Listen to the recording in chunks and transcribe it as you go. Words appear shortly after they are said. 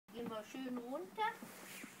mal schön runter.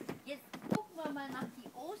 Jetzt gucken wir mal nach die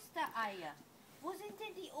Ostereier. Wo sind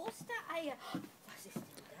denn die Ostereier? Was ist denn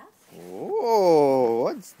das? Oh,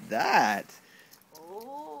 what's that?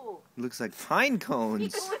 Oh. Looks like pine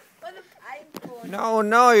cones. Von einem Pine cone.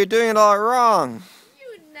 No, you're doing it all wrong.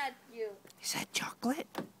 You nut, you. Is that chocolate?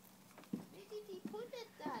 Where did he put it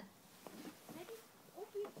then? Oh,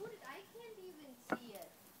 he put it. I can't even see it.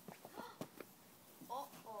 Oh.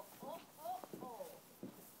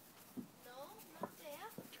 No, not there.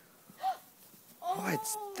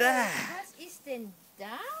 What's that? Was ist denn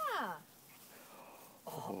da?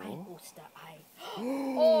 Oh, ein Osterei.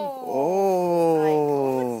 Oh. Ein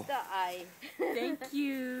Osterei. Thank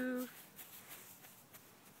you.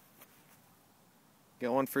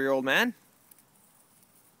 Got one for your old man?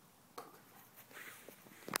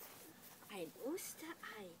 Ein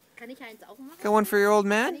Osterei. Kann ich eins aufmachen? Got one for your old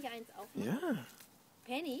Kann man? ich eins aufmachen? Yeah.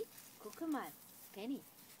 Penny, guck mal. Penny,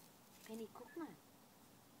 guck mal.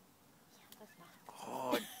 Ja, was macht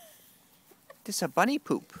Oh, this is a bunny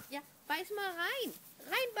poop. Ja, beiß mal rein.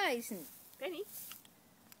 Reinbeißen. Penny.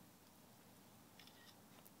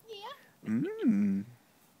 Ja, Mmm.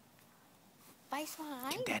 beiß mal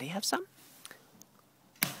rein. Can Daddy have some?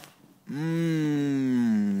 Mmm.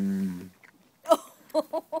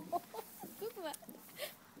 Guck mal.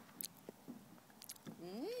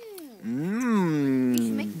 Wie Mmm.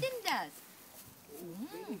 schmeckt denn das?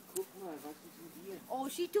 Guck mal, was ist mit dir? Oh,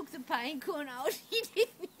 she took the pine cone out. She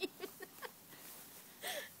didn't even.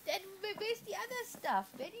 Then where's the other stuff?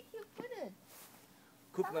 Where did you put it?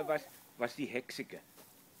 Guck mal, was die Hexe.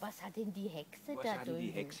 Was hat denn die Hexe Was da hat drüben?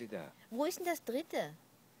 die Hexe da? Wo ist denn das dritte?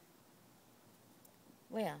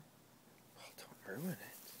 Where? Don't ruin it.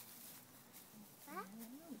 I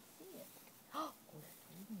don't see it. Oh, da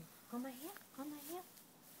drüben. Komm mal her, komm mal her.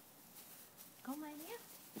 Komm mal her.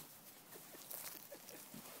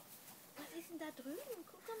 Was ist denn da drüben?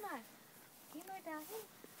 Guck mal. Geh mal da hin.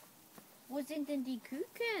 Wo sind denn die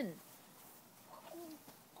Küken?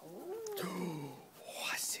 Oh.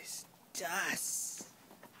 Was ist das?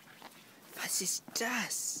 Was ist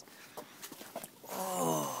das?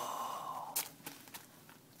 Oh.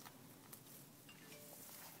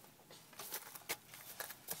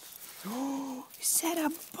 Oh, is that a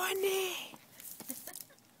bunny?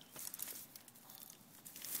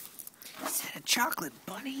 Is that a chocolate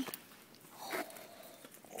bunny?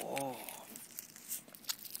 Oh.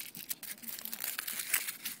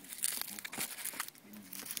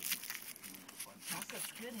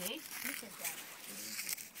 That's good, hey? He said that.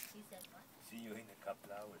 He said what? See you in a couple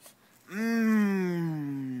hours.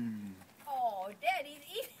 Mmm. Oh, Daddy's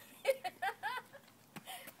eating.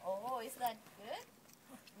 Oh, is that good?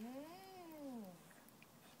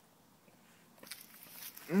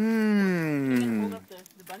 Hold Mmm. up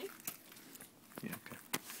the bunny. Yeah, okay.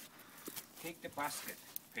 Take the basket,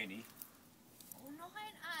 Penny. Oh, noch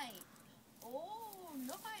ein Ei. Oh,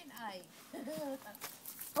 noch ein Ei.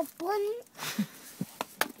 A bunny.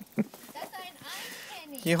 Das ist ein Ei,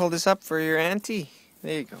 Penny. Can you hold this up for your auntie?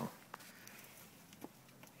 There you go.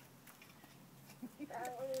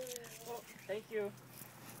 Oh, thank you.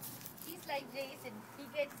 He's like Jason. He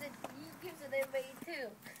gets it. He gives it away too.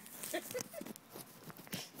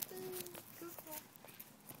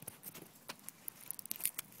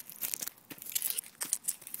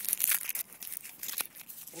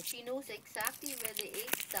 Oh, she knows exactly where the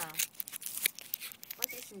eggs are.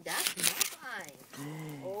 Was ist denn das? Noch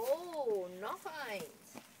eins. Oh, noch eins.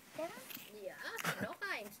 Ja, noch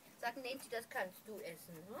eins. Sag Nancy, das kannst du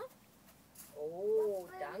essen, hm? Oh,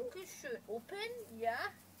 danke schön. Open? Ja.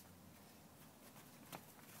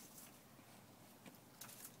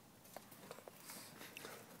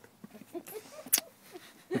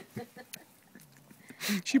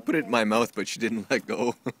 She put it in my mouth, but she didn't let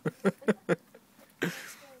go.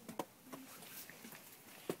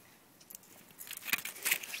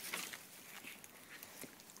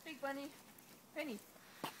 Big bunny. Penny.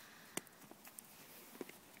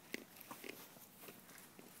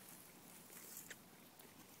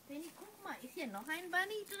 Penny, guck mal, ist hier noch ein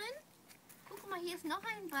Bunny drin? Guck mal, hier ist noch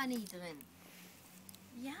ein Bunny drin.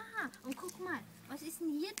 Ja, und guck mal, was ist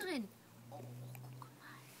denn hier drin? Oh, guck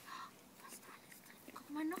mal, was ist da alles drin? Guck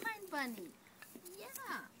mal, noch ein Bunny.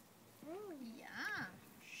 Ja, ja.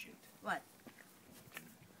 Shit. Was?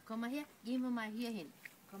 Komm mal her, gehen wir mal hier hin.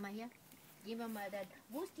 Komm mal her, gehen wir mal da.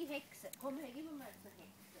 Wo ist die Hexe? Komm her, gehen wir mal zur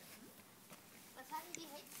Hexe. Was hat denn die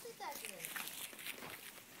Hexe da drin?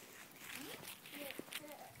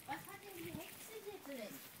 Was hat denn die Hexe hier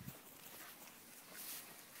drin?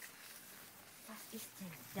 Was ist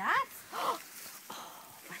denn das? Oh,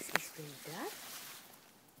 was ist denn das?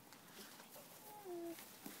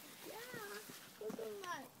 Ja,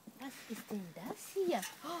 ist hier?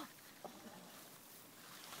 Oh.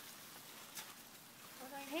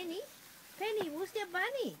 Penny? Penny, wo ist der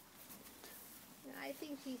Bunny? I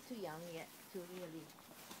think she's too young yet to really.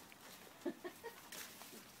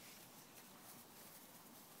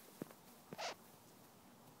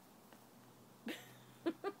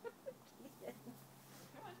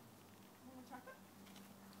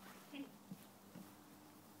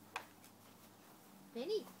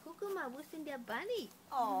 Penny, guck mal, wo ist denn der Bunny?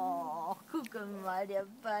 Oh, guck mal, der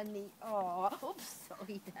Bunny. Oh, ups,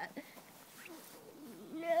 sorry, Dad.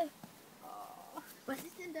 Oh, was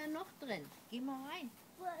ist denn da noch drin? Geh mal rein.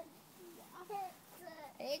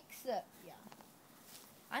 Hexe, ja.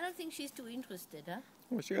 I don't think she's too interested, huh?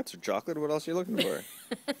 Well, she got some chocolate. What else are you looking for?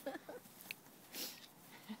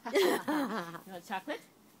 You want chocolate?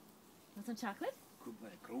 Want some chocolate? Guck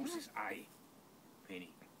mal, großes Ei.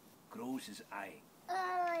 Penny, großes Ei.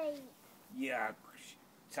 Ja,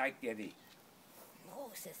 zeig dir die.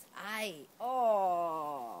 Großes Ei.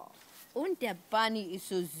 Oh. Und der Bunny ist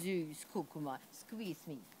so süß. Guck mal. Squeeze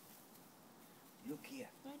me. Look here.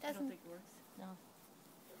 No, it I don't doesn't. think it works. No.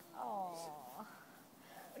 Oh.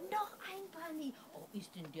 Noch ein Bunny. Oh,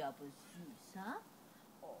 ist denn der aber süß, huh?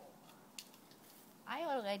 Oh. I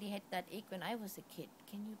already had that egg when I was a kid.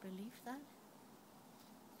 Can you believe that?